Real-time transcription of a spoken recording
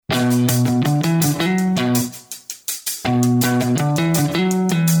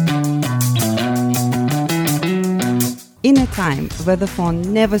time where the phone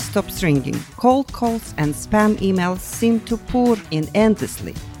never stops ringing. Cold calls and spam emails seem to pour in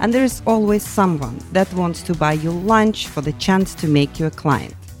endlessly. And there is always someone that wants to buy you lunch for the chance to make you a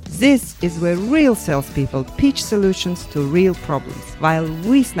client. This is where real salespeople pitch solutions to real problems, while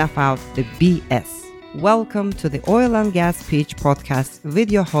we snuff out the BS. Welcome to the Oil and Gas Pitch Podcast with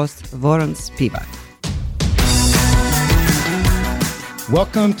your host, Warren Spivak.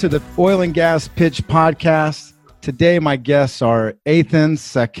 Welcome to the Oil and Gas Pitch Podcast. Today, my guests are Ethan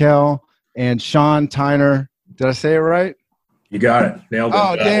Sakel and Sean Tyner. Did I say it right? You got it. Nailed it.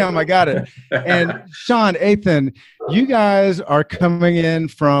 Oh, damn, I got it. And Sean, Ethan, you guys are coming in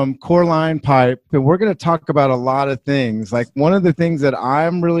from Linepipe, and we're going to talk about a lot of things. Like, one of the things that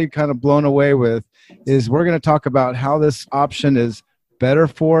I'm really kind of blown away with is we're going to talk about how this option is better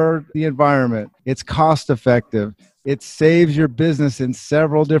for the environment. It's cost effective. It saves your business in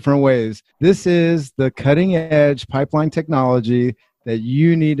several different ways. This is the cutting edge pipeline technology that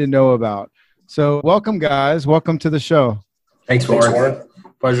you need to know about. So welcome, guys. Welcome to the show. Thanks, Warren.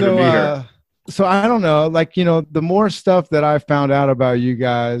 Pleasure to be here. So I don't know, like, you know, the more stuff that I found out about you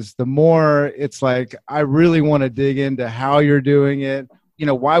guys, the more it's like, I really want to dig into how you're doing it. You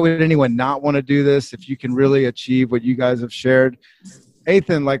know, why would anyone not want to do this if you can really achieve what you guys have shared?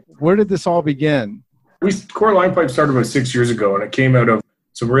 Ethan, like, where did this all begin? Linepipe started about 6 years ago, and it came out of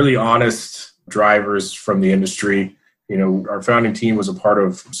some really honest drivers from the industry. You know, our founding team was a part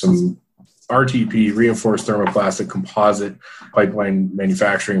of some RTP, reinforced thermoplastic composite pipeline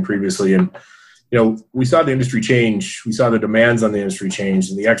manufacturing previously. And, you know, we saw the industry change. We saw the demands on the industry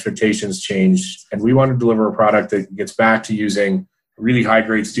change and the expectations change. And we wanted to deliver a product that gets back to using really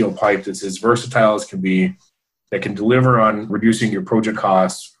high-grade steel pipe that's as versatile as can be, that can deliver on reducing your project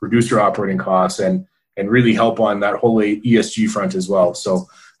costs, reduce your operating costs, and really help on that whole ESG front as well. So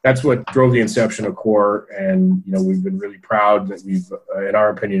that's what drove the inception of Core. And, you know, we've been really proud that we've, in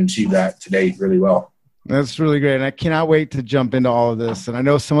our opinion, achieved that today really well. That's really great. And I cannot wait to jump into all of this. And I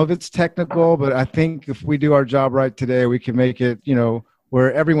know some of it's technical, but I think if we do our job right today, we can make it, you know,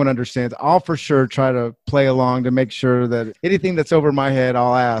 where everyone understands. I'll for sure try to play along to make sure that anything that's over my head,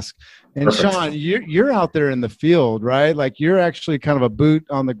 I'll ask. And perfect. Sean, you're out there in the field, right? Like, you're actually kind of a boot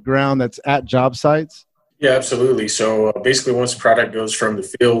on the ground that's at job sites. Yeah, absolutely. So basically, once the product goes from the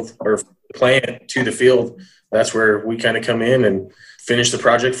field or the plant to the field, that's where we kind of come in and finish the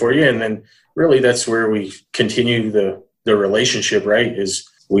project for you. And then really that's where we continue the relationship, right? Is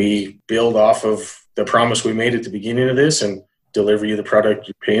we build off of the promise we made at the beginning of this and deliver you the product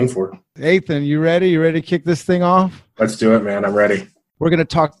you're paying for. Ethan, you ready? You ready to kick this thing off? Let's do it, man. I'm ready. We're going to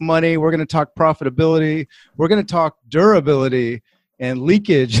talk money. We're going to talk profitability. We're going to talk durability and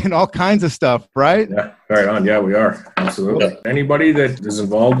leakage and all kinds of stuff, right? Yeah, right on. Yeah, we are. Absolutely. Anybody that is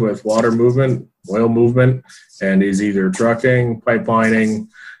involved with water movement, oil movement, and is either trucking, pipelining,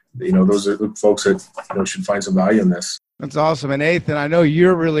 you know, those are the folks that, you know, should find some value in this. That's awesome. And Ethan, I know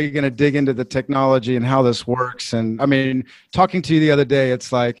you're really going to dig into the technology and how this works. And I mean, talking to you the other day,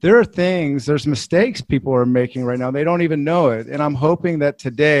 it's like there's mistakes people are making right now. They don't even know it. And I'm hoping that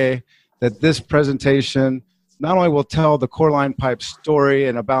today, that this presentation not only will tell the Linepipe story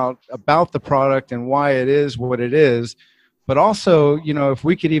and about the product and why it is what it is, but also, you know, if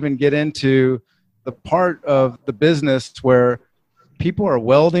we could even get into the part of the business where people are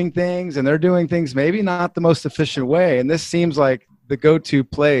welding things and they're doing things maybe not the most efficient way. And this seems like the go-to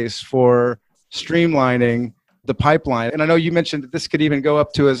place for streamlining the pipeline. And I know you mentioned that this could even go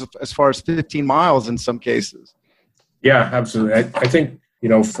up to as far as 15 miles in some cases. Yeah, absolutely. I think, you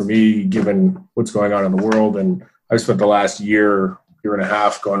know, for me, given what's going on in the world, and I've spent the last year and a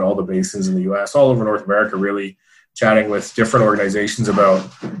half going to all the basins in the U.S., all over North America, really chatting with different organizations about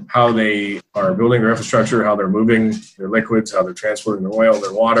how they are building their infrastructure, how they're moving their liquids, how they're transporting their oil,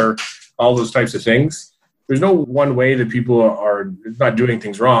 their water, all those types of things. There's no one way that people are not doing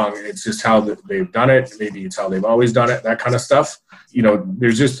things wrong. It's just how they've done it. Maybe it's how they've always done it, that kind of stuff. You know,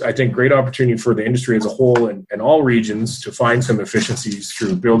 there's just, I think, great opportunity for the industry as a whole and all regions to find some efficiencies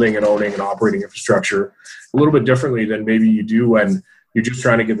through building and owning and operating infrastructure a little bit differently than maybe you do when you're just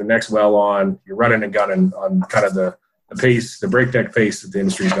trying to get the next well on, you're running and gunning on kind of the pace, the breakneck pace that the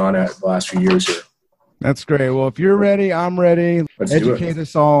industry's gone at the last few years here. That's great. Well, if you're ready, I'm ready. Let's educate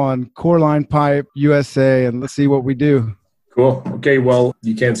us all on Linepipe USA, and let's see what we do. Cool. Okay. Well,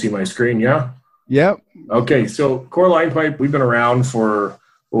 you can't see my screen, yeah? Yep. Okay. So Linepipe, we've been around for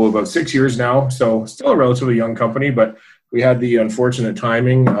about 6 years now. So still a relatively young company, but we had the unfortunate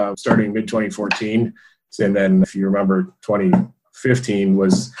timing starting mid-2014. And then if you remember, 2015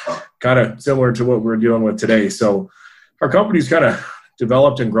 was kind of similar to what we're dealing with today. So our company's kind of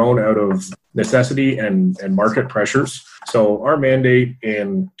developed and grown out of necessity and market pressures. So our mandate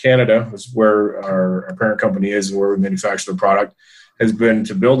in Canada, is where our parent company is and where we manufacture the product, has been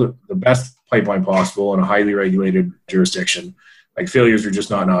to build the best pipeline possible in a highly regulated jurisdiction. Like, failures are just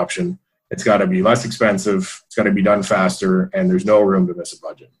not an option. It's got to be less expensive. It's got to be done faster, and there's no room to miss a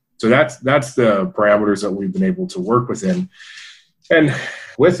budget. So that's the parameters that we've been able to work within. And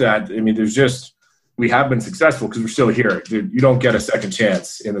with that, I mean, we have been successful because we're still here. You don't get a second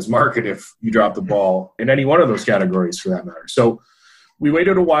chance in this market if you drop the ball in any one of those categories, for that matter. So we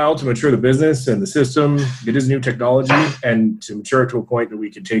waited a while to mature the business and the system. It is new technology, and to mature it to a point that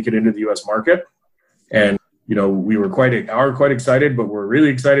we could take it into the U.S. market. And we were quite excited, but we're really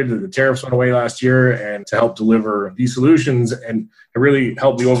excited that the tariffs went away last year, and to help deliver these solutions and really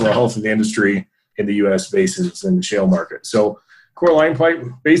help the overall health of the industry in the U.S. basins and the shale market. So Core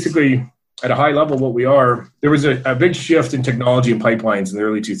Linepipe, basically, at a high level, what we are, there was a big shift in technology and pipelines in the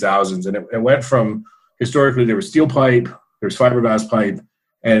early 2000s. And it went from, historically, there was steel pipe, there was fiberglass pipe,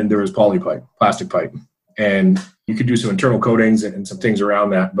 and there was poly pipe, plastic pipe. And you could do some internal coatings and some things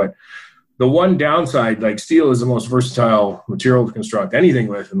around that. But the one downside, like, steel is the most versatile material to construct anything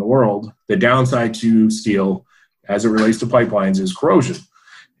with in the world. The downside to steel, as it relates to pipelines, is corrosion.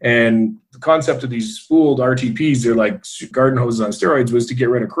 And the concept of these spooled RTPs, they're like garden hoses on steroids, was to get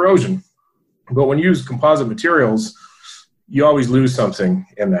rid of corrosion. But when you use composite materials, you always lose something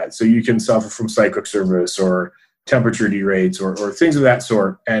in that. So you can suffer from cyclic service or temperature derates or things of that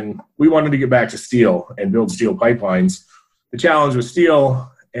sort. And we wanted to get back to steel and build steel pipelines. The challenge with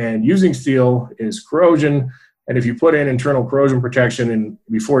steel and using steel is corrosion. And if you put in internal corrosion protection and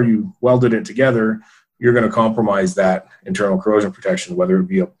before you welded it together, you're going to compromise that internal corrosion protection, whether it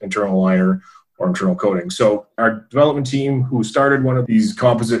be an internal liner or internal coating. So our development team, who started one of these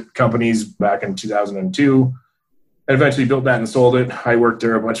composite companies back in 2002, and eventually built that and sold it. I worked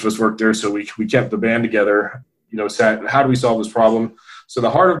there, a bunch of us worked there, so we kept the band together, said, how do we solve this problem? So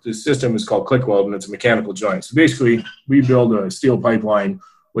the heart of the system is called click weld, and it's a mechanical joint. So basically, we build a steel pipeline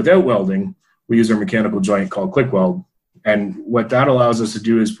without welding. We use our mechanical joint called click weld. And what that allows us to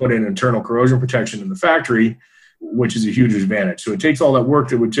do is put in internal corrosion protection in the factory, which is a huge advantage. So it takes all that work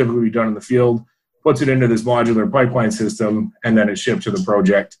that would typically be done in the field, puts it into this modular pipeline system, and then it's shipped to the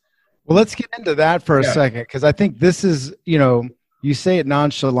project. Well, let's get into that for a second, because I think this is, you say it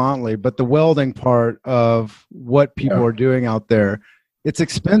nonchalantly, but the welding part of what people are doing out there, it's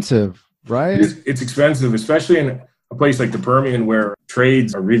expensive, right? It's expensive, especially in a place like the Permian where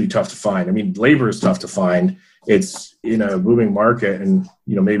trades are really tough to find. I mean, labor is tough to find. It's in a booming market, and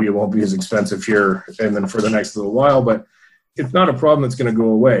maybe it won't be as expensive here and then for the next little while, but it's not a problem that's going to go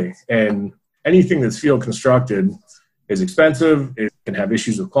away. And anything that's field constructed is expensive. It can have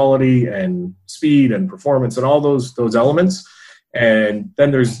issues with quality and speed and performance and all those elements. And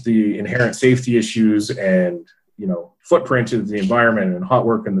then there's the inherent safety issues and footprint of the environment and hot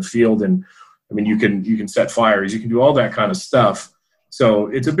work in the field. And I mean, you can set fires, you can do all that kind of stuff. So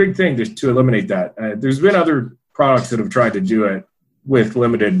it's a big thing to eliminate that. There's been other products that have tried to do it with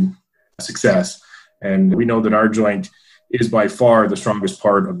limited success. And we know that our joint is by far the strongest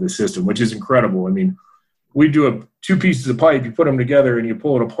part of the system, which is incredible. I mean, we do two pieces of pipe, you put them together and you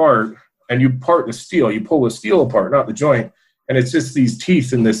pull it apart and you part the steel. You pull the steel apart, not the joint. And it's just these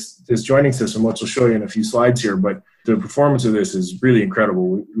teeth in this joining system, which I'll show you in a few slides here. But the performance of this is really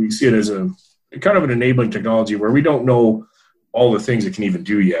incredible. We see it as a kind of an enabling technology where we don't know all the things it can even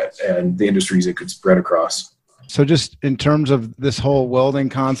do yet and the industries it could spread across. So just in terms of this whole welding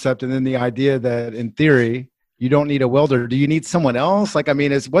concept and then the idea that in theory, you don't need a welder. Do you need someone else? Like, I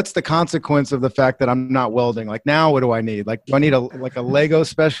mean, what's the consequence of the fact that I'm not welding? Like now, what do I need? Like, do I need a Lego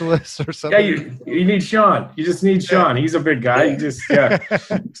specialist or something? Yeah, you need Sean. You just need Sean. He's a big guy. You just,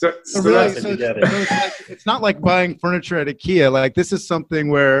 So it's not like buying furniture at IKEA. Like this is something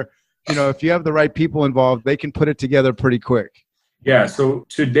where, if you have the right people involved, they can put it together pretty quick. Yeah. So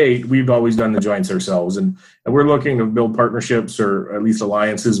to date, we've always done the joints ourselves, and we're looking to build partnerships or at least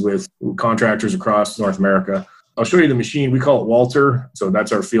alliances with contractors across North America. I'll show you the machine. We call it Walter. So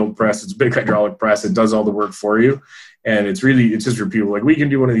that's our field press. It's a big hydraulic press. It does all the work for you. And it's just for people. Like we can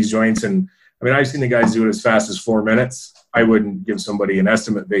do one of these joints. And I mean, I've seen the guys do it as fast as 4 minutes. I wouldn't give somebody an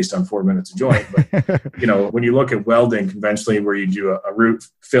estimate based on 4 minutes a joint. But, when you look at welding conventionally where you do a root,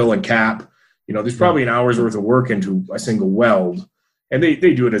 fill, and cap, there's probably an hour's worth of work into a single weld. And they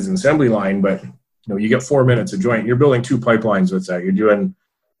do it as an assembly line, but, you get 4 minutes a joint. You're building two pipelines with that. You're doing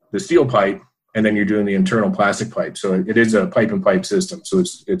the steel pipe, and then you're doing the internal plastic pipe. So it is a pipe and pipe system. So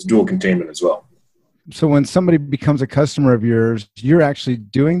it's dual containment as well. So when somebody becomes a customer of yours, you're actually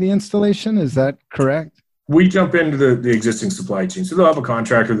doing the installation. Is that correct? We jump into the existing supply chain. So they'll have a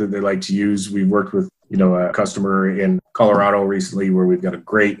contractor that they like to use. We've worked with, a customer in Colorado recently where we've got a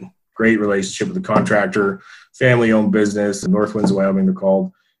great relationship with the contractor, family-owned business, Northwinds, Wyoming, they're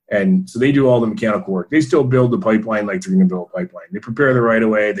called. And so they do all the mechanical work. They still build the pipeline like they're going to build a pipeline. They prepare the right of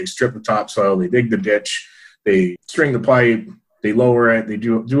way. They strip the topsoil. They dig the ditch. They string the pipe. They lower it. They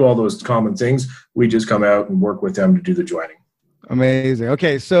do all those common things. We just come out and work with them to do the joining. Amazing.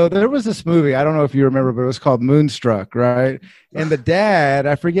 Okay, so there was this movie, I don't know if you remember, but it was called Moonstruck, right? And the dad,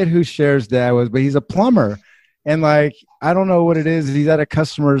 I forget who Cher's dad was, but he's a plumber. And I don't know what it is. He's at a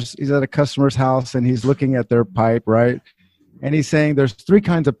customer's house and he's looking at their pipe, right? And he's saying there's 3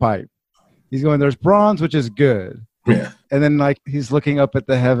 kinds of pipe. He's going, there's bronze, which is good. Yeah. And then he's looking up at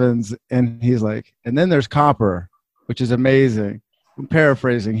the heavens and he's like, and then there's copper, which is amazing. I'm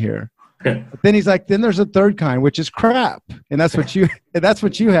paraphrasing here. But then he's like, then there's a 3rd kind, which is crap. And that's what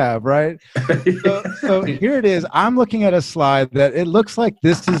you have, right? So here it is. I'm looking at a slide that it looks like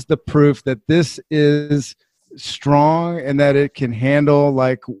this is the proof that this is strong and that it can handle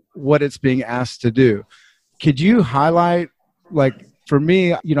what it's being asked to do. Could you highlight, for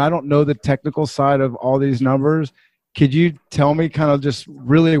me, I don't know the technical side of all these numbers. Could you tell me kind of just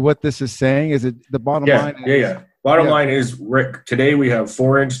really what this is saying? Is it the bottom line? Yeah. Bottom line is, Rick, today we have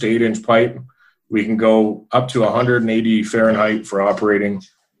 4-inch to 8-inch pipe. We can go up to 180 Fahrenheit for operating.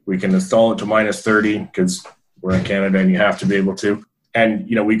 We can install it to -30 because we're in Canada and you have to be able to. And,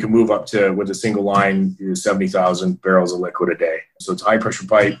 we can move up to, with a single line, 70,000 barrels of liquid a day. So it's high pressure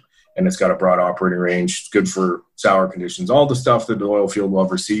pipe and it's got a broad operating range. It's good for sour conditions. All the stuff that the oil field will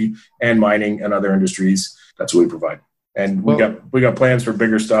ever see, and mining and other industries, that's what we provide. And we got plans for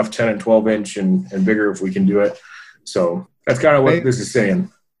bigger stuff, 10 and 12 inch and bigger if we can do it. So that's kind of what this is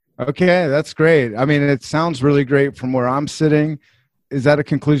saying. Okay, that's great. I mean, it sounds really great from where I'm sitting. Is that a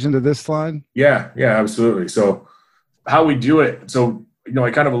conclusion to this slide? Yeah, absolutely. So how we do it. So,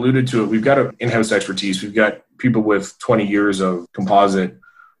 I kind of alluded to it. We've got an in-house expertise. We've got people with 20 years of composite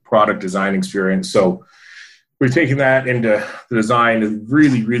product design experience. So we've taken that into the design,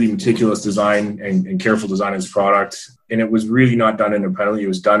 really, really meticulous design and careful design of this product. And it was really not done independently. It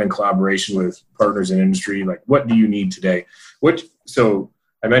was done in collaboration with partners in industry. What do you need today? So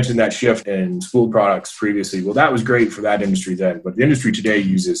I mentioned that shift in spooled products previously. Well, that was great for that industry then, but the industry today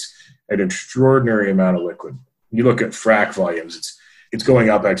uses an extraordinary amount of liquid. You look at frac volumes, it's going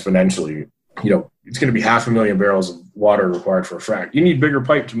up exponentially. It's going to be 500,000 barrels of water required for a frac. You need bigger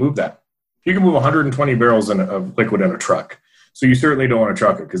pipe to move that. You can move 120 barrels of liquid in a truck. So you certainly don't want to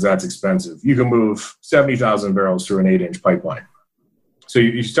truck it because that's expensive. You can move 70,000 barrels through an 8-inch pipeline. So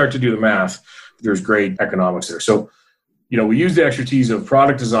you start to do the math. There's great economics there. So, we use the expertise of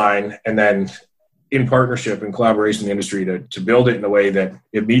product design and then in partnership and collaboration in the industry to build it in a way that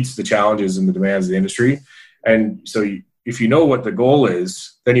it meets the challenges and the demands of the industry. And so if you know what the goal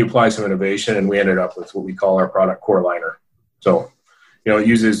is, then you apply some innovation, and we ended up with what we call our product core liner. So, it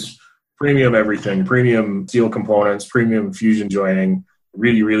uses premium everything, premium steel components, premium fusion joining,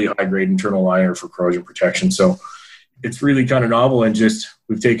 really, really high-grade internal liner for corrosion protection. So it's really kind of novel, and just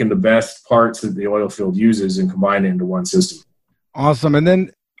we've taken the best parts that the oil field uses and combined it into one system. Awesome. And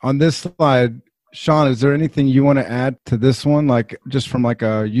then on this slide, Sean, is there anything you want to add to this one, just from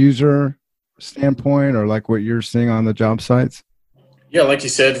a user standpoint or what you're seeing on the job sites? Yeah, like you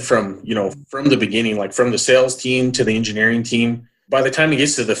said, from the beginning, from the sales team to the engineering team, by the time it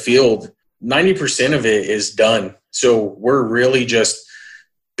gets to the field, 90% of it is done. So we're really just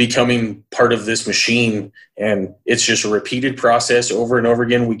becoming part of this machine, and it's just a repeated process over and over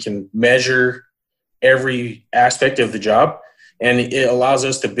again. We can measure every aspect of the job, and it allows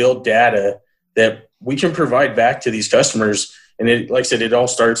us to build data that we can provide back to these customers. And it, like I said, it all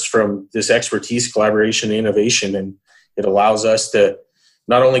starts from this expertise, collaboration, innovation, and it allows us to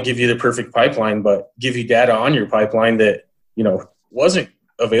not only give you the perfect pipeline, but give you data on your pipeline that, wasn't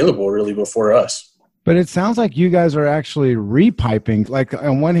available really before us. But it sounds like you guys are actually repiping.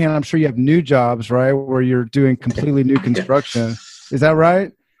 On one hand, I'm sure you have new jobs, right, where you're doing completely new construction. Is that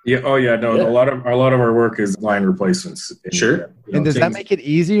right? Yeah. Oh, yeah. No. Yeah. A lot of our work is line replacements. Sure. And does that make it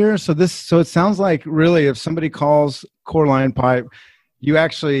easier? So it sounds like really, if somebody calls core Linepipe, you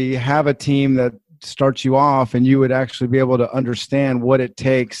actually have a team that starts you off, and you would actually be able to understand what it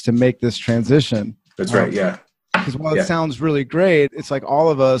takes to make this transition. That's right. Yeah. Because while it sounds really great, it's like all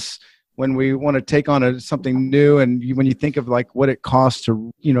of us, when we want to take on something new, and when you think of what it costs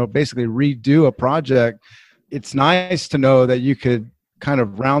to, basically redo a project, it's nice to know that you could kind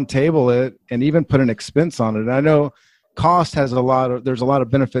of round table it and even put an expense on it. And I know cost has there's a lot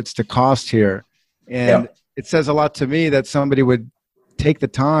of benefits to cost here. And it says a lot to me that somebody would take the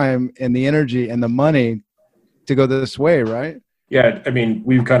time and the energy and the money to go this way, right? Yeah, I mean,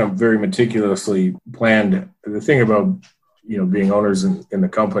 we've kind of very meticulously planned. The thing about, being owners in the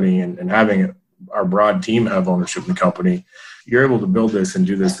company and having our broad team have ownership in the company, you're able to build this and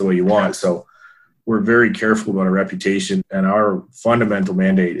do this the way you want. So we're very careful about our reputation, and our fundamental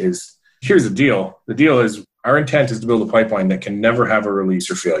mandate is, here's the deal. The deal is our intent is to build a pipeline that can never have a release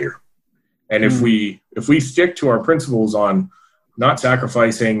or failure. And if we stick to our principles on not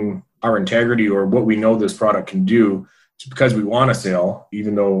sacrificing our integrity or what we know this product can do just because we want to sell,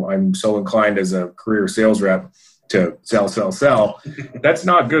 even though I'm so inclined as a career sales rep to sell, that's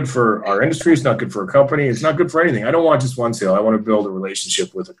not good for our industry. It's not good for a company. It's not good for anything. I don't want just one sale. I want to build a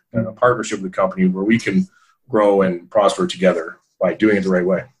relationship with a partnership with the company where we can grow and prosper together by doing it the right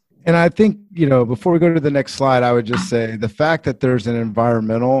way. And I think, before we go to the next slide, I would just say the fact that there's an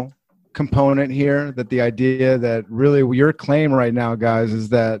environmental component here, that the idea that really your claim right now, guys, is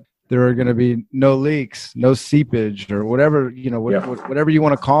that there are going to be no leaks, no seepage, or whatever, whatever you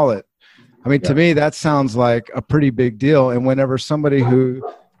want to call it. I mean, to me, that sounds like a pretty big deal. And whenever somebody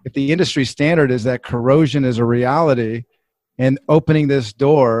if the industry standard is that corrosion is a reality, and opening this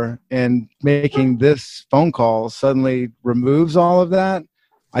door and making this phone call suddenly removes all of that,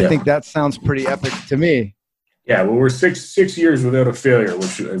 I think that sounds pretty epic to me. Yeah, well, we're six years without a failure,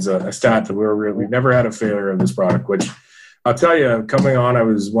 which is a stat that we've never had a failure of this product, which I'll tell you, coming on, I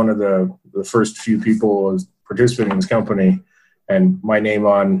was one of the first few people participating in this company, and my name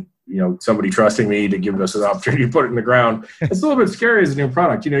on, somebody trusting me to give us an opportunity to put it in the ground. It's a little bit scary as a new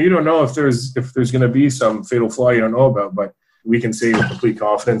product. You don't know if there's going to be some fatal flaw you don't know about, but we can say with complete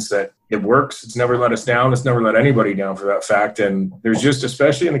confidence that it works. It's never let us down. It's never let anybody down for that fact. And there's just,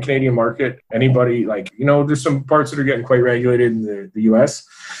 especially in the Canadian market, anybody there's some parts that are getting quite regulated in the US.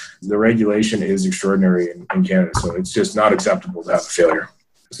 The regulation is extraordinary in Canada. So it's just not acceptable to have a failure.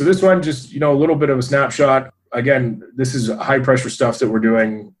 So this one, just, a little bit of a snapshot. Again, this is high pressure stuff that we're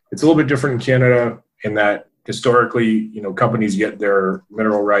doing. It's a little bit different in Canada in that historically, companies get their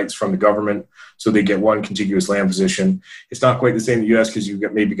mineral rights from the government, so they get one contiguous land position. It's not quite the same in the US because you've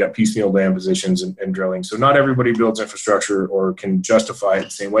got piecemeal land positions and drilling. So not everybody builds infrastructure or can justify it the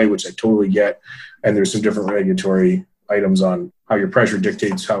same way, which I totally get. And there's some different regulatory items on how your pressure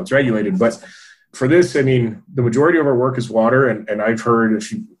dictates how it's regulated. But for this, I mean, the majority of our work is water. And I've heard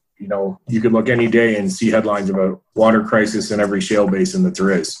if you could look any day and see headlines about water crisis in every shale basin that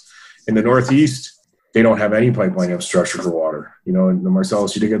there is. In the Northeast, they don't have any pipeline infrastructure for water. In the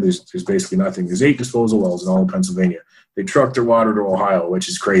Marcellus Utica, there's basically nothing. There's 8 disposal wells in all of Pennsylvania. They truck their water to Ohio, which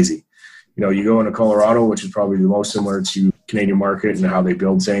is crazy. You go into Colorado, which is probably the most similar to Canadian market and how they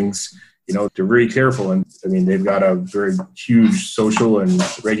build things. They're very careful. And I mean, they've got a very huge social and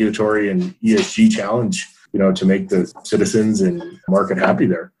regulatory and ESG challenge, to make the citizens and market happy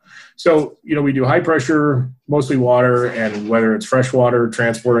there. So, we do high pressure, mostly water, and whether it's fresh water,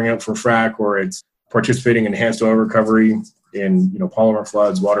 transporting it for frac, or it's participating in enhanced oil recovery in, polymer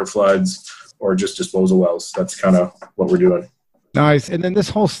floods, water floods, or just disposal wells. That's kind of what we're doing. Nice. And then this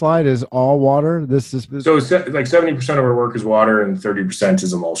whole slide is all water? So like 70% of our work is water and 30%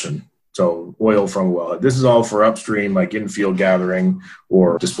 is emulsion. So oil from a wellhead. This is all for upstream, like in-field gathering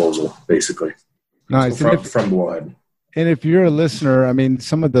or disposal, basically. Nice. So from the wellhead. And if you're a listener, I mean,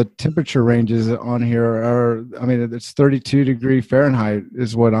 some of the temperature ranges on here it's 32 degree Fahrenheit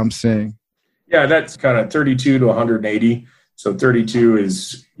is what I'm seeing. Yeah, that's kind of 32 to 180. So 32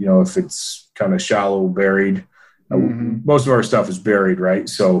 is, if it's kind of shallow buried. Most of our stuff is buried, right?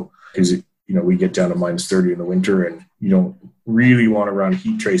 So, because, we get down to minus 30 in the winter, and you don't really want to run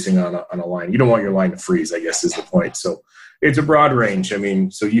heat tracing on a line. You don't want your line to freeze, I guess is the point. So it's a broad range. I mean,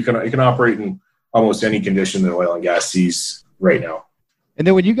 so you can operate in almost any condition that oil and gas sees right now. And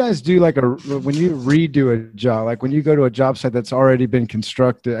then when you guys do when you redo a job, like when you go to a job site that's already been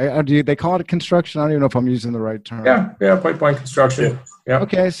constructed, they call it a construction? I don't even know if I'm using the right term. Yeah, pipeline construction. Yeah.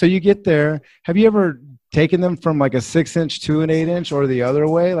 Okay, so you get there. Have you ever taken them from like a 6-inch to an 8-inch or the other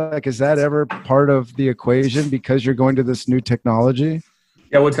way? Like, is that ever part of the equation because you're going to this new technology?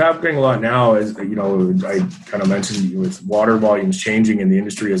 Yeah, what's happening a lot now is, I kind of mentioned with water volumes changing in the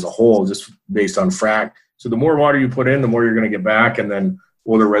industry as a whole, just based on frac. So the more water you put in, the more you're going to get back. And then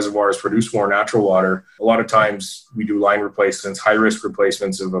older reservoirs produce more natural water. A lot of times we do line replacements, high-risk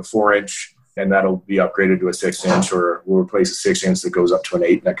replacements of a 4-inch, and that'll be upgraded to a 6-inch, or we'll replace a 6-inch that goes up to an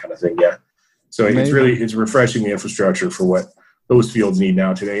 8, that kind of thing, yeah. So it's refreshing the infrastructure for what those fields need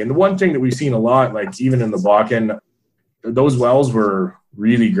now today. And the one thing that we've seen a lot, like even in the Bakken, those wells were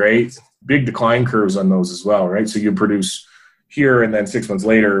really great. Big decline curves on those as well, right? So you produce here and then 6 months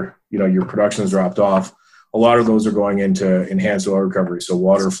later, your production's dropped off. A lot of those are going into enhanced oil recovery, so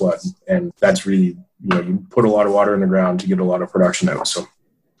water flood. And that's really you put a lot of water in the ground to get a lot of production out. So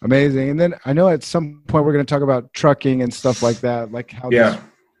amazing. And then I know at some point we're going to talk about trucking and stuff like that, like how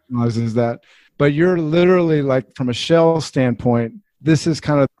this is that. But you're literally like from a Shell standpoint, this is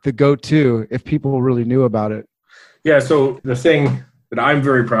kind of the go-to if people really knew about it. Yeah. So the thing that I'm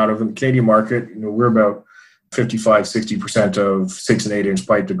very proud of in the Canadian market, we're about 55-60% of 6 and 8 inch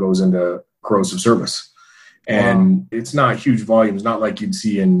pipe that goes into corrosive service. And It's not huge volumes, not like you'd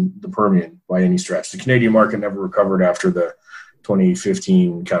see in the Permian by any stretch. The Canadian market never recovered after the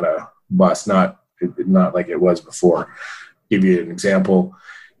 2015 kind of bust, not like it was before. Give you an example,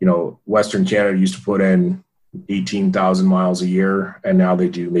 Western Canada used to put in 18,000 miles a year, and now they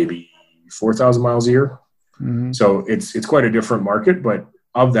do maybe 4,000 miles a year. Mm-hmm. So it's quite a different market, but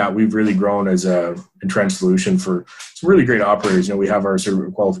of that, we've really grown as a entrenched solution for some really great operators. We have our sort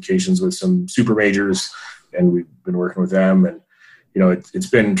of qualifications with some super majors, and we've been working with them. And, it's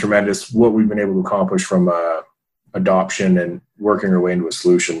been tremendous what we've been able to accomplish from adoption and working our way into a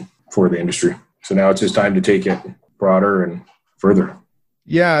solution for the industry. So now it's just time to take it broader and further.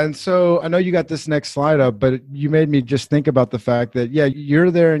 Yeah. And so I know you got this next slide up, but you made me just think about the fact that,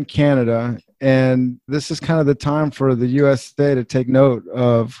 you're there in Canada, and this is kind of the time for the USA to take note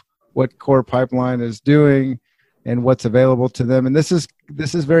of what Core Pipeline is doing and what's available to them. And this is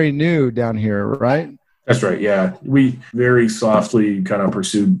very new down here, right? That's right. Yeah. We very softly kind of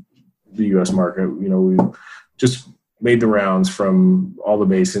pursued the U.S. market. We just made the rounds from all the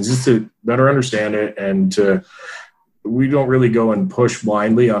basins just to better understand it, and we don't really go and push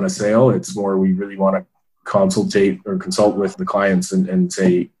blindly on a sale. It's more we really want to consult with the clients and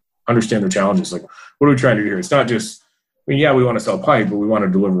say, understand their challenges. Like, what are we trying to do here? It's not just, we want to sell pipe, but we want to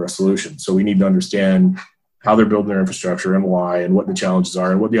deliver a solution. So we need to understand how they're building their infrastructure and why, and what the challenges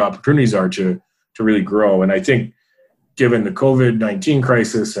are and what the opportunities are to really grow. And I think given the COVID-19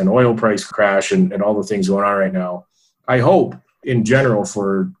 crisis and oil price crash and all the things going on right now, I hope in general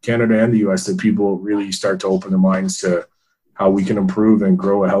for Canada and the US that people really start to open their minds to how we can improve and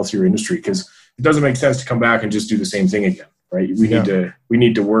grow a healthier industry, because it doesn't make sense to come back and just do the same thing again, right? We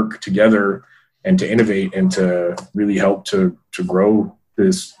need to work together and to innovate and to really help to grow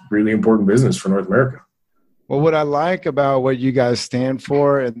this really important business for North America. Well, what I like about what you guys stand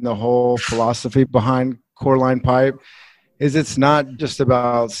for and the whole philosophy behind Core Linepipe is it's not just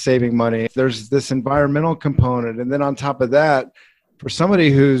about saving money. There's this environmental component. And then on top of that, for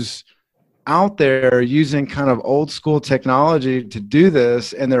somebody who's out there using kind of old school technology to do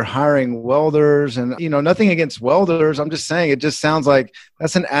this, and they're hiring welders, and nothing against welders, I'm just saying it just sounds like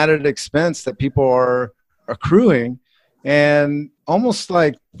that's an added expense that people are accruing. And almost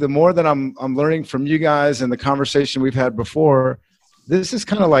like the more that I'm learning from you guys and the conversation we've had before, this is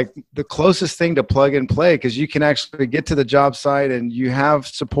kind of like the closest thing to plug and play, because you can actually get to the job site and you have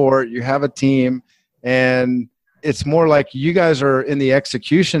support, you have a team, and it's more like you guys are in the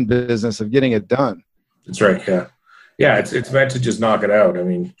execution business of getting it done. That's right. Yeah. Yeah. It's meant to just knock it out. I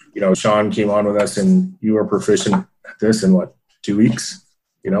mean, Sean came on with us and you were proficient at this in 2 weeks,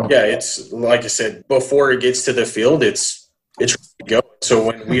 Yeah. It's like I said, before it gets to the field, it's ready to go. So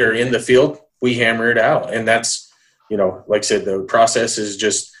when we are in the field, we hammer it out. And that's, like I said, the process is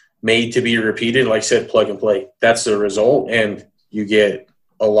just made to be repeated. Like I said, plug and play. That's the result. And you get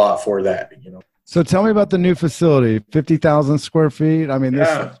a lot for that, So tell me about the new facility, 50,000 square feet. I mean, this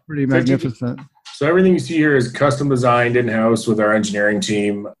is pretty magnificent. So everything you see here is custom designed in-house with our engineering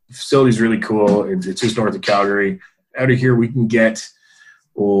team. The facility is really cool. It's just north of Calgary. Out of here, we can get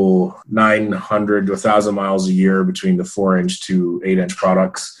 900 to 1,000 miles a year between the 4-inch to 8-inch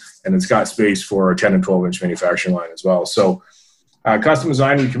products. And it's got space for a 10 and 12-inch manufacturing line as well. So custom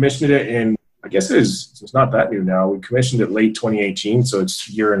design, we commissioned it in, I guess it's not that new now. We commissioned it late 2018, so it's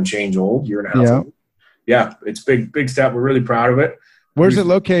year and a half old. Yeah, it's big step. We're really proud of it. Where's it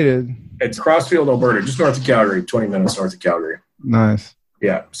located? It's Crossfield, Alberta, just north of Calgary, 20 minutes north of Calgary. Nice.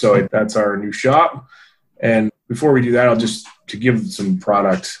 Yeah, so that's our new shop. And before we do that, to give some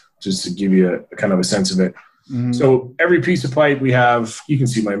product, just to give you a kind of a sense of it. Mm-hmm. So every piece of pipe we have, you can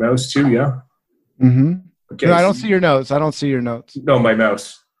see my mouse too, yeah? Mm-hmm. Okay. No, I don't see your notes. No, my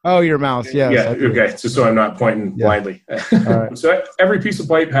mouse. Oh, your mouse, yes. Yeah, okay, so I'm not pointing blindly. All right. So every piece of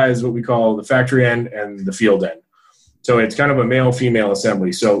pipe has what we call the factory end and the field end. So it's kind of a male-female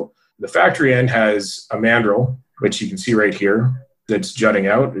assembly. So the factory end has a mandrel, which you can see right here, that's jutting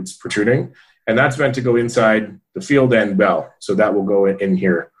out, it's protruding, and that's meant to go inside the field end bell. So that will go in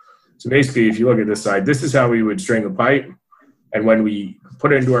here. So basically, if you look at this side, this is how we would string the pipe. And when we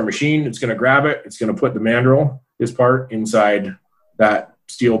put it into our machine, it's going to grab it. It's going to put the mandrel, this part, inside that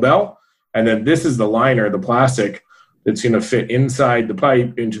steel bell. And then this is the liner, the plastic, that's going to fit inside the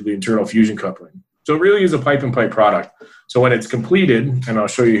pipe into the internal fusion coupling. So it really is a pipe and pipe product. So when it's completed, and I'll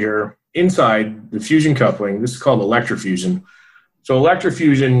show you here, inside the fusion coupling, this is called electrofusion. So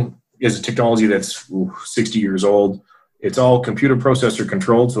electrofusion is a technology that's 60 years old. It's all computer processor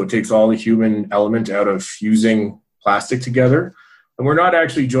controlled, so it takes all the human element out of fusing plastic together. And we're not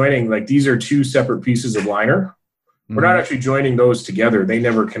actually joining, like these are two separate pieces of liner. We're not actually joining those together. They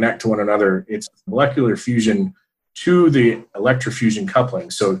never connect to one another. It's molecular fusion to the electrofusion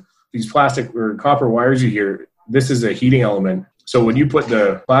coupling. So these plastic or copper wires you hear, this is a heating element. So when you put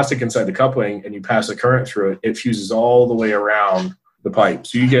the plastic inside the coupling and you pass a current through it, it fuses all the way around the pipe.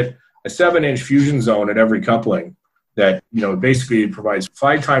 So you get a 7-inch fusion zone at every coupling that, basically provides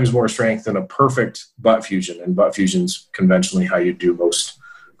 5 times more strength than a perfect butt fusion. And butt fusion's conventionally how you do most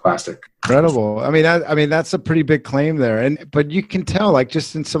plastic. Incredible. I mean, that's a pretty big claim there. But you can tell, like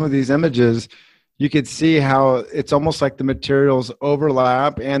just in some of these images, you could see how it's almost like the materials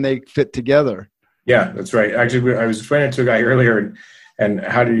overlap and they fit together. Yeah, that's right. Actually, I was explaining to a guy earlier, and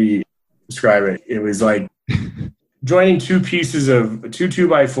how did he describe it? It was like joining two pieces of 2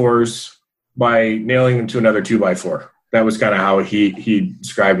 2x4s by nailing them to another 2x4. That was kind of how he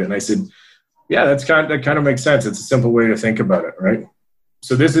described it. And I said, yeah, that kind of makes sense. It's a simple way to think about it, right?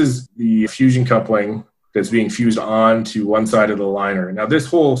 So this is the fusion coupling that's being fused onto one side of the liner. Now, this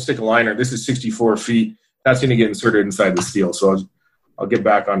whole stick of liner, this is 64 feet. That's going to get inserted inside the steel. So I'll get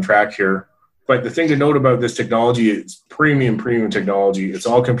back on track here. But the thing to note about this technology, it's premium technology. It's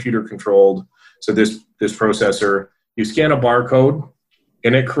all computer controlled. So this processor, you scan a barcode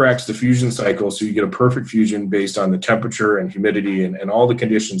and it corrects the fusion cycle. So you get a perfect fusion based on the temperature and humidity and all the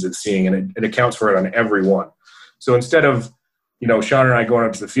conditions it's seeing. And it accounts for it on every one. So instead of, Sean and I going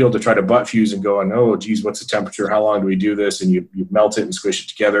up to the field to try to butt fuse and going, oh, geez, what's the temperature? How long do we do this? And you melt it and squish it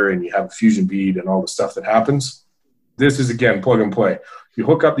together and you have a fusion bead and all the stuff that happens. This is, again, plug and play. You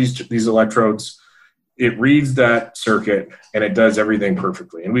hook up these electrodes, it reads that circuit, and it does everything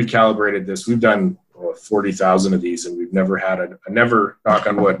perfectly. And we've calibrated this. We've done 40,000 of these, and we've never had knock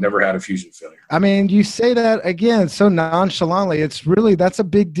on wood, never had a fusion failure. I mean, you say that again so nonchalantly. It's really, that's a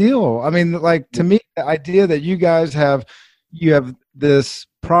big deal. I mean, like to me, the idea that you have this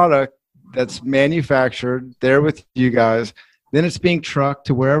product that's manufactured there with you guys, then it's being trucked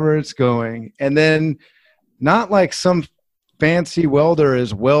to wherever it's going, and then not like some fancy welder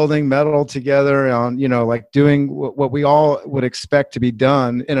is welding metal together on, like doing what we all would expect to be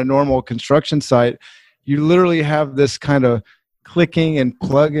done in a normal construction site. You literally have this kind of clicking and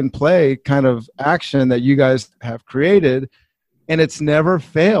plug and play kind of action that you guys have created, and it's never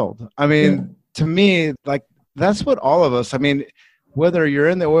failed. I mean, to me, like that's what all of us, I mean, whether you're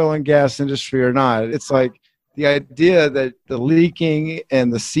in the oil and gas industry or not, it's like the idea that the leaking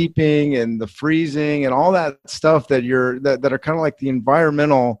and the seeping and the freezing and all that stuff that are kind of like the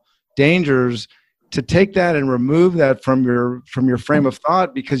environmental dangers, to take that and remove that from your frame of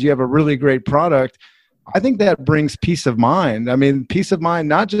thought because you have a really great product. I think that brings peace of mind. I mean, peace of mind,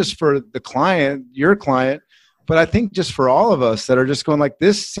 not just for the client, your client, but I think just for all of us that are just going like,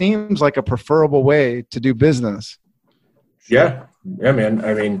 this seems like a preferable way to do business. Yeah, man.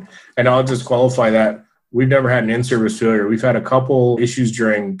 I mean, and I'll just qualify that. We've never had an in-service failure. We've had a couple issues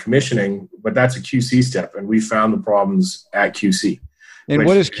during commissioning, but that's a QC step, and we found the problems at QC. And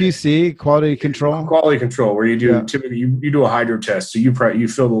what is QC? Quality control? Quality control, where you do typically you do a hydro test. So you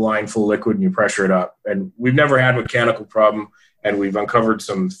fill the line full of liquid and you pressure it up. And we've never had a mechanical problem, and we've uncovered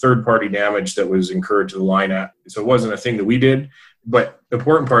some third-party damage that was incurred to the line at. So it wasn't a thing that we did. But the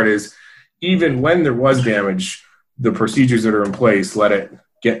important part is, even when there was damage, the procedures that are in place let it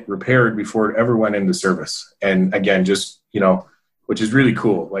get repaired before it ever went into service. And again, just, which is really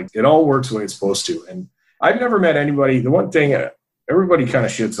cool. Like it all works the way it's supposed to. And I've never met anybody, the one thing, everybody kind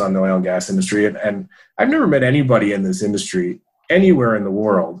of shits on the oil and gas industry. And I've never met anybody in this industry anywhere in the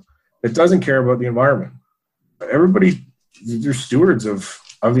world that doesn't care about the environment. Everybody, they're stewards of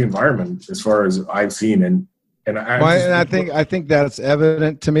the environment as far as I've seen. And I think that's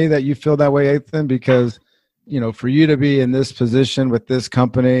evident to me that you feel that way, Ethan, because for you to be in this position with this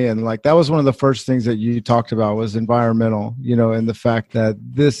company, and like that was one of the first things that you talked about was environmental, and the fact that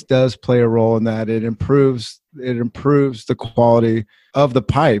this does play a role in that it improves the quality of the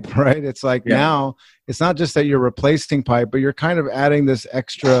pipe, right? It's like now it's not just that you're replacing pipe, but you're kind of adding this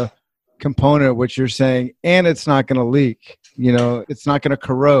extra component, which you're saying, and it's not going to leak, it's not going to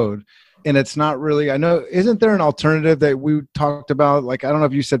corrode. And it's not really, I know, isn't there an alternative that we talked about? Like, I don't know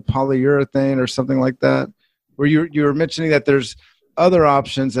if you said polyurethane or something like that, where you were mentioning that there's other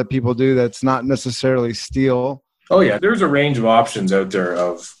options that people do that's not necessarily steel. Oh, yeah. There's a range of options out there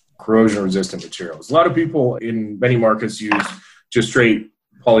of corrosion-resistant materials. A lot of people in many markets use just straight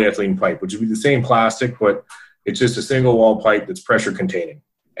polyethylene pipe, which would be the same plastic, but it's just a single wall pipe that's pressure containing.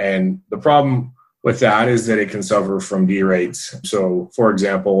 And the problem with that is that it can suffer from derates. So, for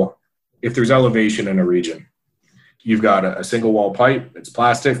example, if there's elevation in a region, you've got a single wall pipe, it's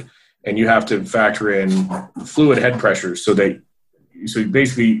plastic, and you have to factor in fluid head pressure. So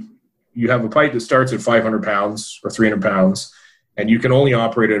basically you have a pipe that starts at 500 pounds or 300 pounds, and you can only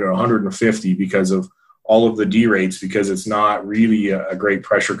operate it at 150 because of all of the derates, because it's not really a great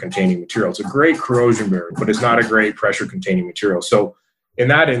pressure containing material. It's a great corrosion barrier, but it's not a great pressure containing material. So in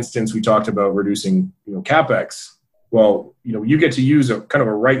that instance, we talked about reducing, CapEx. Well, you get to use a kind of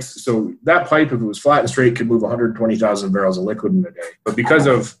a right. So that pipe, if it was flat and straight, could move 120,000 barrels of liquid in a day. But because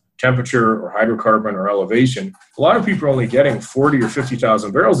of temperature or hydrocarbon or elevation, a lot of people are only getting 40 or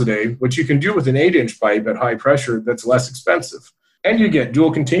 50,000 barrels a day, which you can do with an 8-inch pipe at high pressure that's less expensive. And you get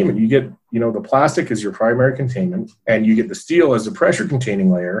dual containment. You get, the plastic as your primary containment, and you get the steel as the pressure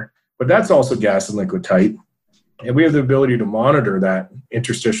containing layer, but that's also gas and liquid tight. And we have the ability to monitor that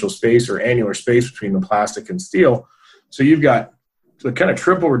interstitial space or annular space between the plastic and steel. So you've got the kind of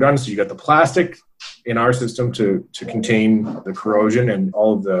triple redundancy. You got the plastic in our system to contain the corrosion and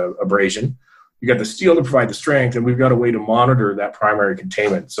all of the abrasion. You got the steel to provide the strength, and we've got a way to monitor that primary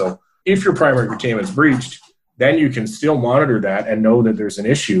containment. So if your primary containment is breached, then you can still monitor that and know that there's an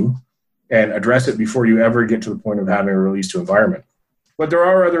issue and address it before you ever get to the point of having a release to environment. But there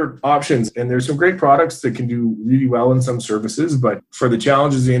are other options, and there's some great products that can do really well in some services. But for the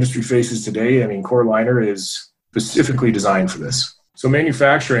challenges the industry faces today, Core Liner is specifically designed for this. So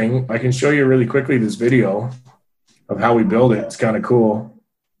manufacturing, I can show you really quickly this video of how we build it. It's kind of cool.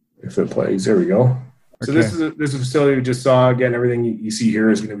 If it plays, there we go. Okay. So this is a facility we just saw. Again, everything you see here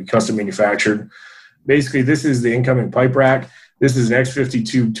is going to be custom manufactured. Basically, this is the incoming pipe rack. This is an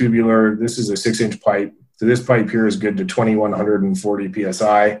X50 tubular. This is a 6-inch pipe. So this pipe here is good to 2,140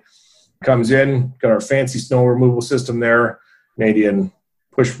 PSI. Comes in, got our fancy snow removal system there, Canadian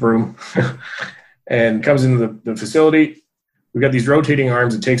push broom, and comes into the facility. We've got these rotating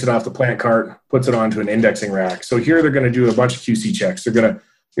arms. It takes it off the plant cart, puts it onto an indexing rack. So here they're going to do a bunch of QC checks. They're going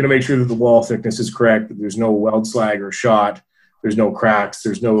to make sure that the wall thickness is correct, that there's no weld slag or shot, there's no cracks,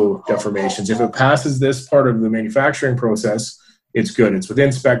 there's no deformations. If it passes this part of the manufacturing process, it's good. It's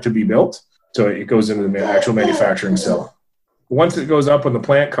within spec to be built. So it goes into the actual manufacturing cell. Once it goes up on the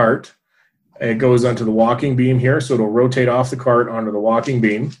plant cart, it goes onto the walking beam here. So it'll rotate off the cart onto the walking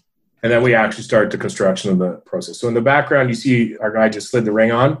beam. And then we actually start the construction of the process. So in the background, you see our guy just slid the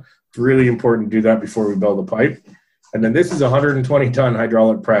ring on. It's really important to do that before we build the pipe. And then this is a 120-ton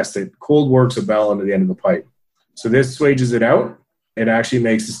hydraulic press that cold works a bell into the end of the pipe. So this swages it out. It actually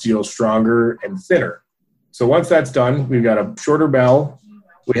makes the steel stronger and thinner. So once that's done, we've got a shorter bell.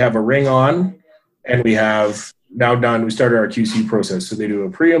 We have a ring on, and we have now done, we started our QC process. So they do a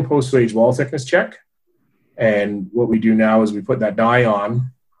pre and post swage wall thickness check. And what we do now is we put that die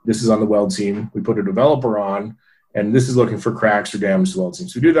on. This is on the weld seam. We put a developer on, and this is looking for cracks or damage to the weld seam.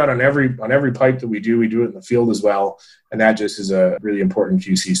 So we do that on every pipe that we do it in the field as well. And that just is a really important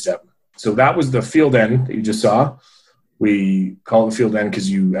QC step. So that was the field end that you just saw. We call it the field end because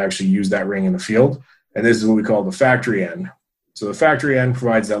you actually use that ring in the field. And this is what we call the factory end. So the factory end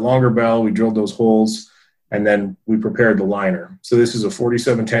provides that longer bell. We drilled those holes, and then we prepared the liner. So this is a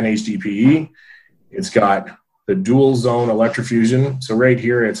 4710 HDPE. It's got the dual zone electrofusion. So right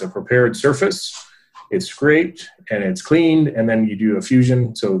here, it's a prepared surface. It's scraped and it's cleaned, and then you do a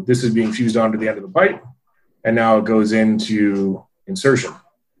fusion. So this is being fused onto the end of the pipe, and now it goes into insertion.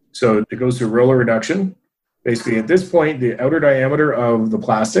 So it goes through roller reduction. Basically, at this point, the outer diameter of the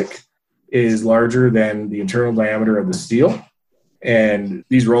plastic is larger than the internal diameter of the steel. And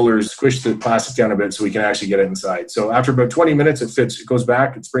these rollers squish the plastic down a bit so we can actually get it inside. So after about 20 minutes, it fits, it goes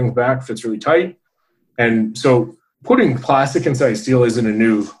back, it springs back, fits really tight. And so putting plastic inside steel isn't a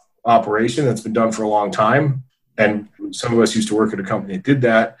new operation. That's been done for a long time. And some of us used to work at a company that did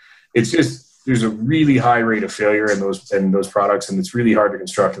that. It's just, there's a really high rate of failure in those products, and it's really hard to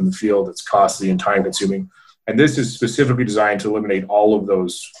construct in the field. It's costly and time consuming. And this is specifically designed to eliminate all of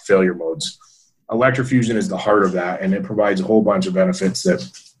those failure modes. Electrofusion is the heart of that, and it provides a whole bunch of benefits that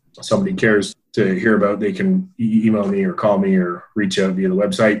somebody cares to hear about. They can email me or call me or reach out via the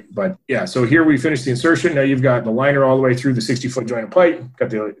website. But yeah, so here we finished the insertion. Now you've got the liner all the way through the 60-foot jointed pipe,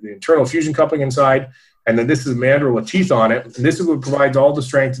 got the internal fusion coupling inside, and then this is a mandrel with teeth on it. And this is what provides all the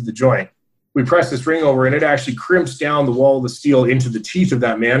strength of the joint. We press this ring over, and it actually crimps down the wall of the steel into the teeth of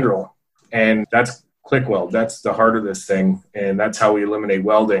that mandrel. And that's click weld. That's the heart of this thing. And that's how we eliminate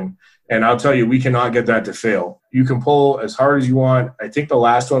welding. And I'll tell you, we cannot get that to fail. You can pull as hard as you want. I think the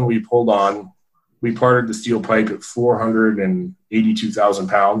last one we pulled on we parted the steel pipe at 482,000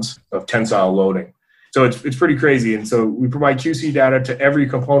 pounds of tensile loading. So it's pretty crazy. And so we provide QC data to every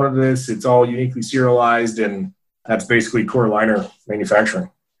component of this. It's all uniquely serialized, and that's basically core liner manufacturing.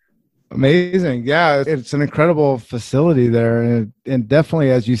 Amazing. Yeah, it's an incredible facility there. And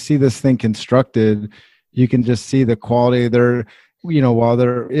definitely as you see this thing constructed, you can just see the quality there. While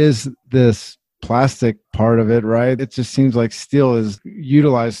there is this plastic part of it, right? It just seems like steel is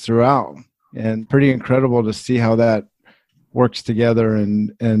utilized throughout, and pretty incredible to see how that works together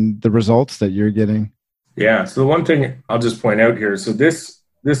and the results that you're getting. Yeah. So the one thing I'll just point out here, so this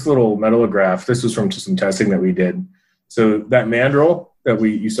little metallograph, this was from some testing that we did. So that mandrel that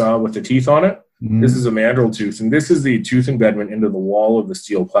you saw with the teeth on it, this is a mandrel tooth, and this is the tooth embedment into the wall of the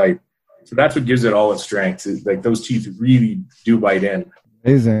steel pipe. So that's what gives it all its strength. Like those teeth really do bite in.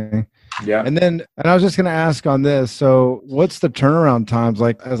 Amazing. Yeah. And I was just going to ask on this. So what's the turnaround times?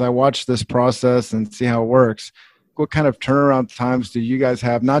 Like as I watch this process and see how it works, what kind of turnaround times do you guys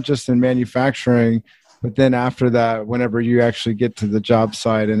have, not just in manufacturing, but then after that, whenever you actually get to the job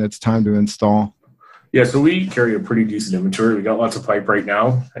site and it's time to install? Yeah, so we carry a pretty decent inventory. We got lots of pipe right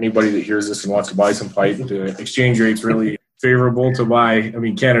now. Anybody that hears this and wants to buy some pipe, the exchange rate's really favorable to buy. I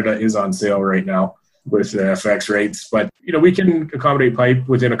mean, Canada is on sale right now with the FX rates, but we can accommodate pipe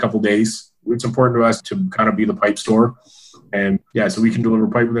within a couple days. It's important to us to kind of be the pipe store. And yeah, so we can deliver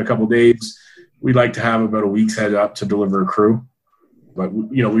pipe within a couple days. We'd like to have about a week's head up to deliver a crew. But,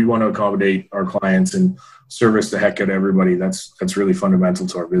 we want to accommodate our clients and service the heck out of everybody. That's really fundamental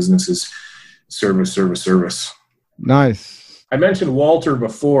to our business is service. Nice. I mentioned Walter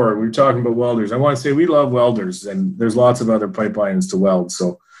before. We were talking about welders. I want to say we love welders, and there's lots of other pipelines to weld.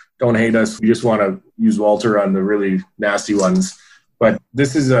 So don't hate us. We just want to use Walter on the really nasty ones. But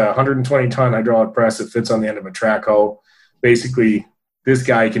this is a 120-ton hydraulic press that fits on the end of a track hoe. Basically, this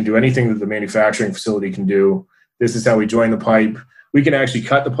guy can do anything that the manufacturing facility can do. This is how we join the pipe. We can actually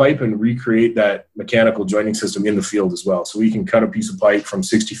cut the pipe and recreate that mechanical joining system in the field as well. So we can cut a piece of pipe from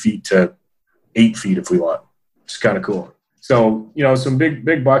 60 feet to 8 feet if we want. It's kind of cool. So, some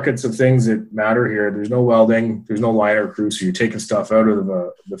big buckets of things that matter here. There's no welding. There's no liner crew. So you're taking stuff out of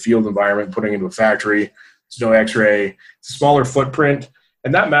the field environment, putting it into a factory. There's no x-ray. It's a smaller footprint.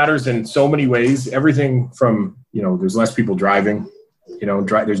 And that matters in so many ways. Everything from, there's less people driving.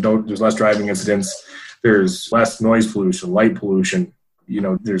 There's less driving incidents. There's less noise pollution, light pollution.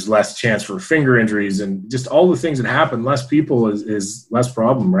 There's less chance for finger injuries, and just all the things that happen. Less people is less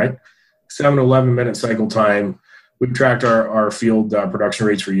problem, right? 7 to 11 minute cycle time. We've tracked our field production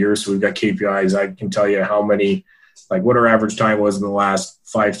rates for years, so we've got KPIs. I can tell you how many, what our average time was in the last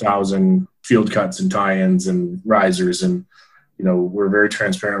 5,000 field cuts and tie-ins and risers, and we're very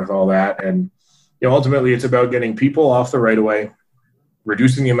transparent with all that. And ultimately, it's about getting people off the right of way,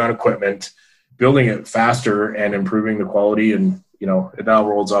 reducing the amount of equipment, building it faster, and improving the quality. And it now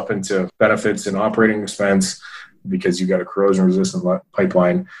rolls up into benefits and operating expense because you've got a corrosion-resistant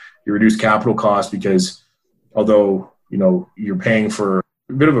pipeline. You reduce capital costs because although, you're paying for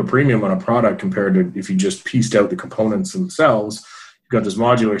a bit of a premium on a product compared to if you just pieced out the components themselves, you've got this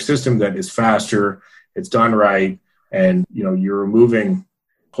modular system that is faster, it's done right, and, you're removing,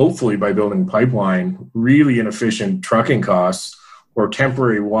 hopefully by building a pipeline, really inefficient trucking costs or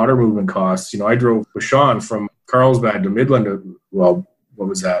temporary water movement costs. I drove with Sean from Carlsbad to Midland, what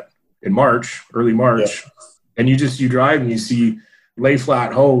was that? In early March. Yeah. And you drive and you see lay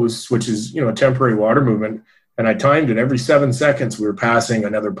flat hose, which is, a temporary water movement. And I timed it every 7 seconds. We were passing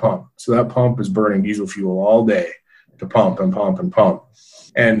another pump. So that pump is burning diesel fuel all day to pump and pump and pump.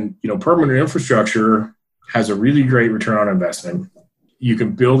 And, permanent infrastructure has a really great return on investment. You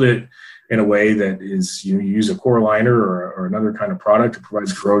can build it in a way that is, you use a core liner or another kind of product that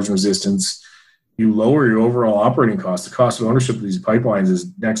provides corrosion resistance. You lower your overall operating costs. The cost of ownership of these pipelines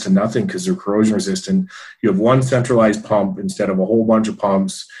is next to nothing because they're corrosion resistant. You have one centralized pump instead of a whole bunch of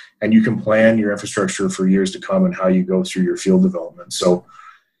pumps, and you can plan your infrastructure for years to come and how you go through your field development. So,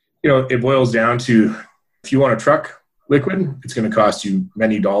 it boils down to, if you want to truck liquid, it's going to cost you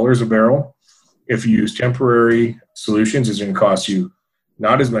many dollars a barrel. If you use temporary solutions, it's going to cost you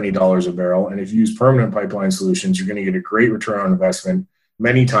not as many dollars a barrel. And if you use permanent pipeline solutions, you're going to get a great return on investment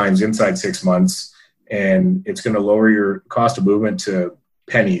many times inside 6 months. And it's going to lower your cost of movement to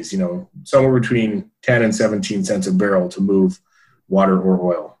pennies, somewhere between 10 and 17 cents a barrel to move water or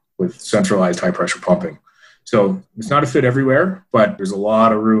oil with centralized high pressure pumping. So it's not a fit everywhere, but there's a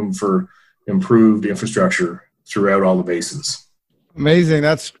lot of room for improved infrastructure throughout all the basins. Amazing.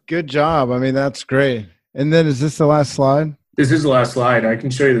 That's good job. I mean, that's great. And then is this the last slide? This is the last slide. I can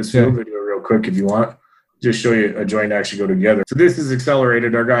show you this field video real quick if you want. just show you a joint actually go together. So this is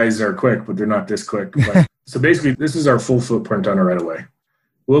accelerated. Our guys are quick, but they're not this quick. But, so basically, this is our full footprint on a right of way.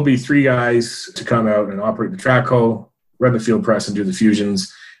 We'll be 3 guys to come out and operate the track hoe, run the field press, and do the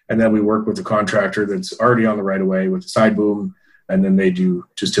fusions. And then we work with the contractor that's already on the right of way with the side boom, and then they do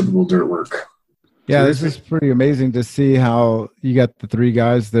just typical dirt work. Yeah, this is pretty amazing to see how you got the 3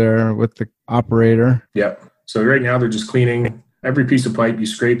 guys there with the operator. Yeah. So right now they're just cleaning every piece of pipe. You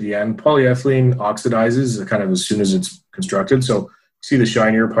scrape the end. Polyethylene oxidizes kind of as soon as it's constructed. So see the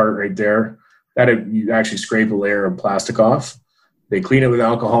shinier part right there? That you actually scrape a layer of plastic off. They clean it with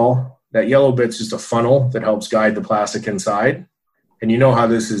alcohol. That yellow bit's just a funnel that helps guide the plastic inside. And you know how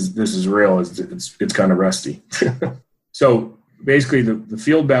this is real. It's kind of rusty. So basically the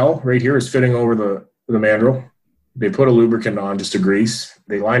field bell right here is fitting over the mandrel. They put a lubricant on just to grease.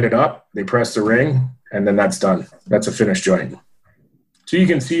 They line it up. They press the ring, and then that's done. That's a finished joint. So you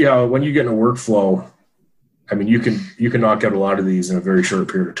can see how when you get in a workflow, I mean, you can knock out a lot of these in a very short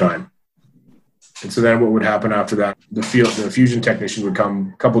period of time. And so then what would happen after that, the fusion technician would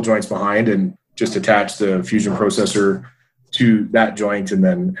come a couple joints behind and just attach the fusion processor to that joint and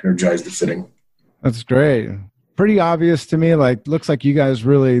then energize the fitting. That's great. Pretty obvious to me. Like, looks like you guys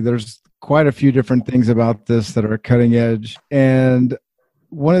really, there's quite a few different things about this that are cutting edge. And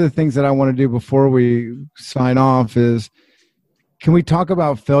one of the things that I want to do before we sign off is, can we talk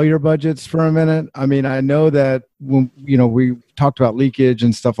about failure budgets for a minute? I mean, I know that when, we talked about leakage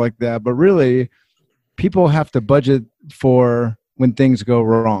and stuff like that, but really people have to budget for when things go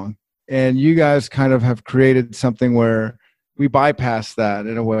wrong. And you guys kind of have created something where we bypass that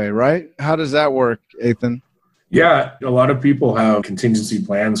in a way, right? How does that work, Ethan? Yeah, a lot of people have contingency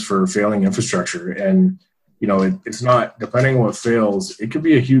plans for failing infrastructure. And, it's not, depending on what fails, it could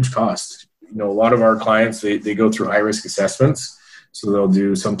be a huge cost. A lot of our clients, they go through high-risk assessments. So they'll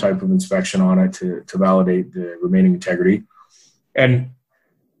do some type of inspection on it to validate the remaining integrity. And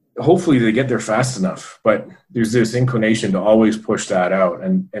hopefully they get there fast enough. But there's this inclination to always push that out.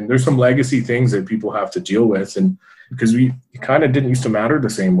 And there's some legacy things that people have to deal with. And because it kind of didn't used to matter the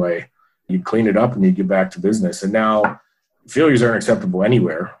same way. You'd clean it up and you'd get back to business. And now failures aren't acceptable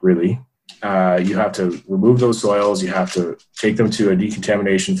anywhere, really. You have to remove those soils. You have to take them to a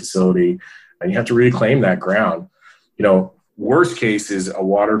decontamination facility, and you have to reclaim that ground. Worst case is a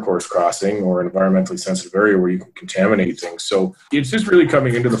water course crossing or an environmentally sensitive area where you can contaminate things. So it's just really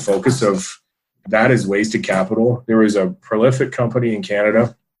coming into the focus of that is wasted capital. There was a prolific company in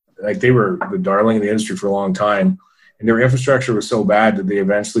Canada, like they were the darling of the industry for a long time, and their infrastructure was so bad that they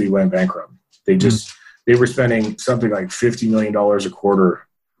eventually went bankrupt. They were spending something like $50 million a quarter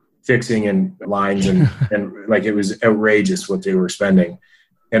fixing in lines and like it was outrageous what they were spending.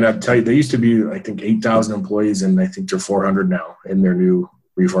 And I'll tell you, they used to be, I think, 8,000 employees, and I think they're 400 now in their new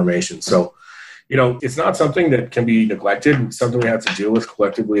reformation. So, it's not something that can be neglected. It's something we have to deal with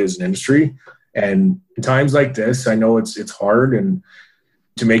collectively as an industry. And in times like this, I know it's hard and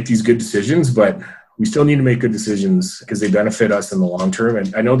to make these good decisions, but we still need to make good decisions because they benefit us in the long term.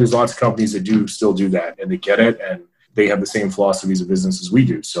 And I know there's lots of companies that still do that, and they get it, and they have the same philosophies of business as we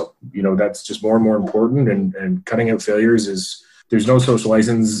do. So, that's just more and more important. And cutting out failures there's no social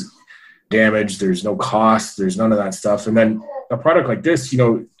license damage. There's no cost. There's none of that stuff. And then a product like this, I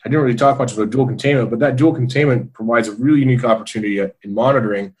didn't really talk much about dual containment, but that dual containment provides a really unique opportunity in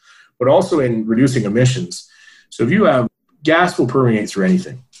monitoring, but also in reducing emissions. So if you have gas will permeate through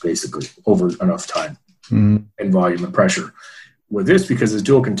anything, basically, over enough time and volume and pressure. With this, because it's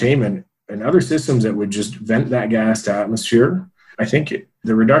dual containment and other systems that would just vent that gas to atmosphere, I think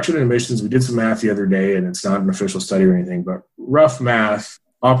the reduction in emissions, we did some math the other day, and it's not an official study or anything, but rough math,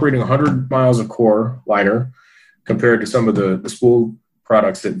 operating 100 miles of core liner compared to some of the spool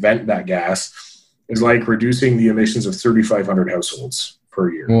products that vent that gas is like reducing the emissions of 3,500 households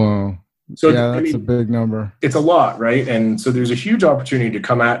per year. Wow. So yeah, that's a big number. It's a lot, right? And so there's a huge opportunity to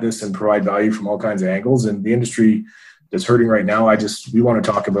come at this and provide value from all kinds of angles. And the industry that's hurting right now, we want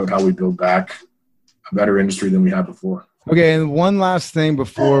to talk about how we build back a better industry than we had before. Okay, and one last thing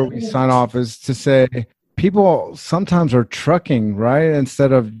before we sign off is to say people sometimes are trucking, right,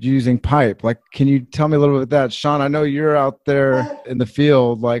 instead of using pipe. Like, can you tell me a little bit about that? Sean, I know you're out there in the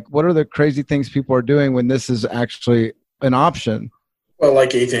field. Like, what are the crazy things people are doing when this is actually an option? Well,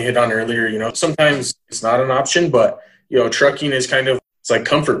 like Ethan hit on earlier, sometimes it's not an option, but, trucking is it's like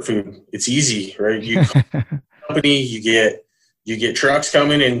comfort food. It's easy, right? You company, you get trucks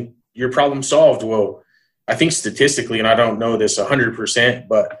coming and your problem solved. Well, I think statistically, and I don't know this 100%,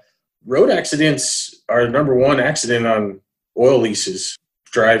 but road accidents are the number one accident on oil leases,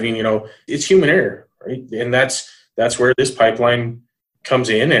 driving, it's human error, right? And that's where this pipeline comes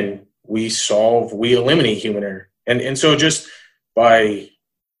in, and we eliminate human error. And so just by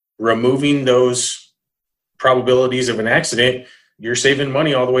removing those probabilities of an accident, you're saving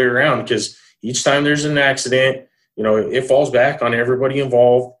money all the way around, because each time there's an accident, it falls back on everybody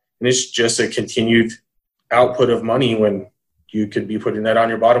involved, and it's just a continued output of money when you could be putting that on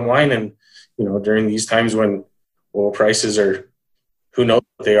your bottom line. And, during these times when oil prices are, who knows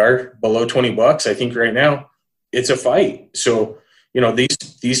what they are, below $20, I think right now, it's a fight. So,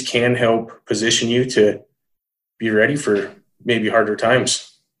 these can help position you to be ready for maybe harder times.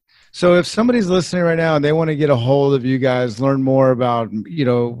 So if somebody's listening right now and they want to get a hold of you guys, learn more about,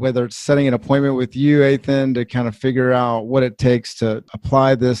 whether it's setting an appointment with you, Ethan, to kind of figure out what it takes to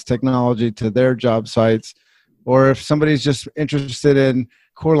apply this technology to their job sites, or if somebody's just interested in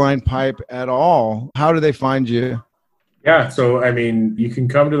core Linepipe at all, how do they find you? Yeah, so you can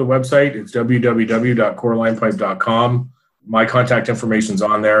come to the website. It's www.corelinepipe.com. My contact information's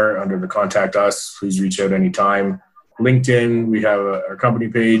on there under the Contact Us. Please reach out anytime. LinkedIn, we have our company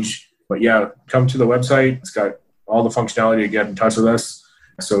page. But yeah, come to the website. It's got all the functionality to get in touch with us.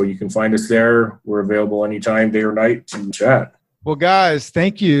 So you can find us there. We're available anytime, day or night, to chat. Well, guys,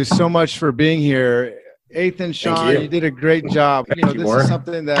 thank you so much for being here. Ethan, Sean, you did a great job. Thank you, this is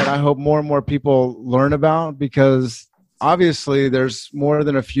something that I hope more and more people learn about, because obviously there's more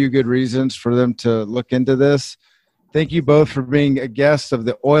than a few good reasons for them to look into this. Thank you both for being a guest of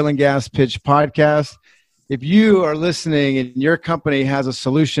the Oil and Gas Pitch podcast. If you are listening and your company has a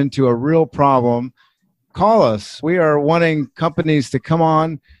solution to a real problem, call us. We are wanting companies to come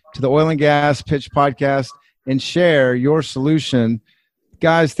on to the Oil and Gas Pitch podcast and share your solution.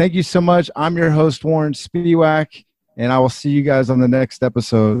 Guys, thank you so much. I'm your host, Warren Spiewak, and I will see you guys on the next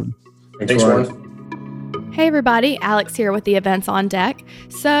episode. Thanks, Warren. Hey everybody, Alex here with the Events on Deck.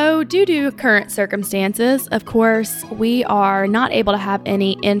 So due to current circumstances, of course, we are not able to have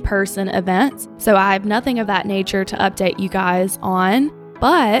any in-person events. So I have nothing of that nature to update you guys on,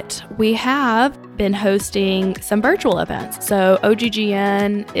 but we have been hosting some virtual events. So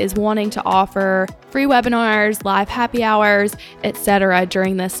OGGN is wanting to offer free webinars, live happy hours, etc.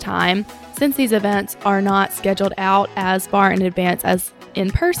 during this time. Since these events are not scheduled out as far in advance as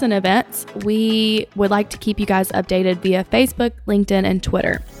in-person events, we would like to keep you guys updated via Facebook, LinkedIn, and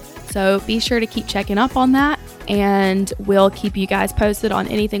Twitter. So be sure to keep checking up on that, and we'll keep you guys posted on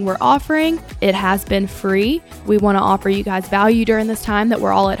anything we're offering. It has been free. We want to offer you guys value during this time that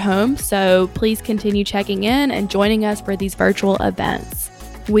we're all at home, so please continue checking in and joining us for these virtual events.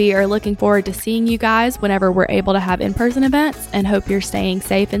 We are looking forward to seeing you guys whenever we're able to have in-person events, and hope you're staying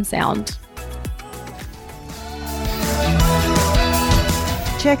safe and sound.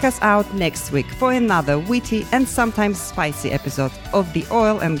 Check us out next week for another witty and sometimes spicy episode of the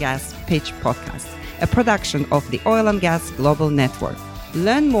Oil and Gas Pitch podcast, a production of the Oil and Gas Global Network.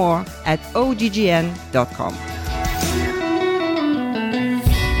 Learn more at oggn.com.